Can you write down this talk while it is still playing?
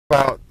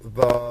about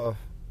the,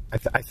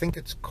 I think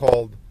it's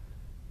called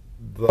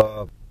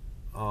the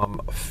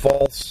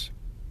false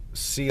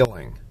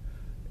ceiling.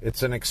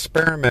 It's an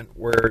experiment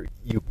where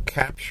you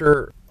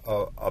capture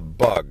a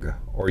bug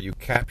or you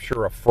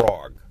capture a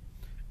frog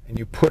and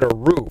you put a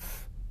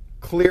roof,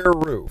 clear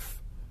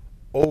roof,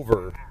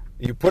 over,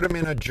 you put them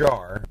in a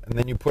jar and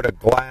then you put a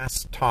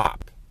glass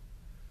top.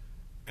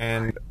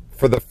 And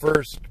for the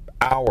first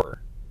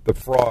hour, the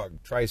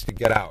frog tries to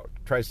get out,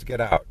 tries to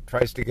get out,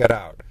 tries to get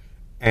out.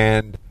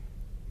 And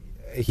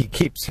he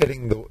keeps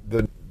hitting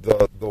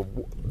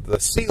the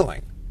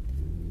ceiling.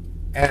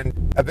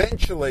 And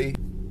eventually,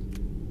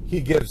 he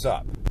gives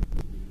up.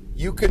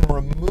 You can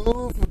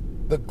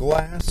remove the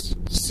glass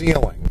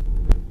ceiling,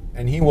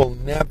 and he will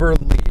never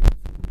leave.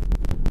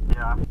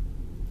 Yeah.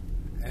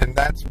 And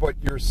that's what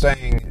you're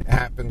saying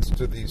happens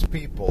to these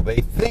people.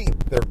 They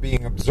think they're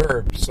being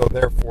observed, so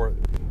therefore,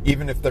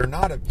 even if they're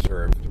not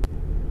observed,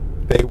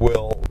 they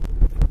will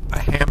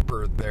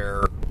hamper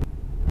their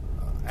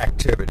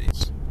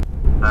activities.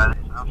 That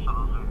is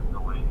absolutely the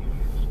way it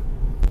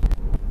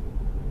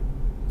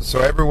is.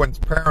 So everyone's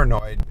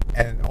paranoid,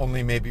 and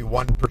only maybe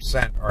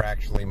 1% are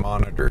actually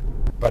monitored.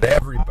 But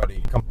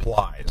everybody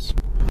complies.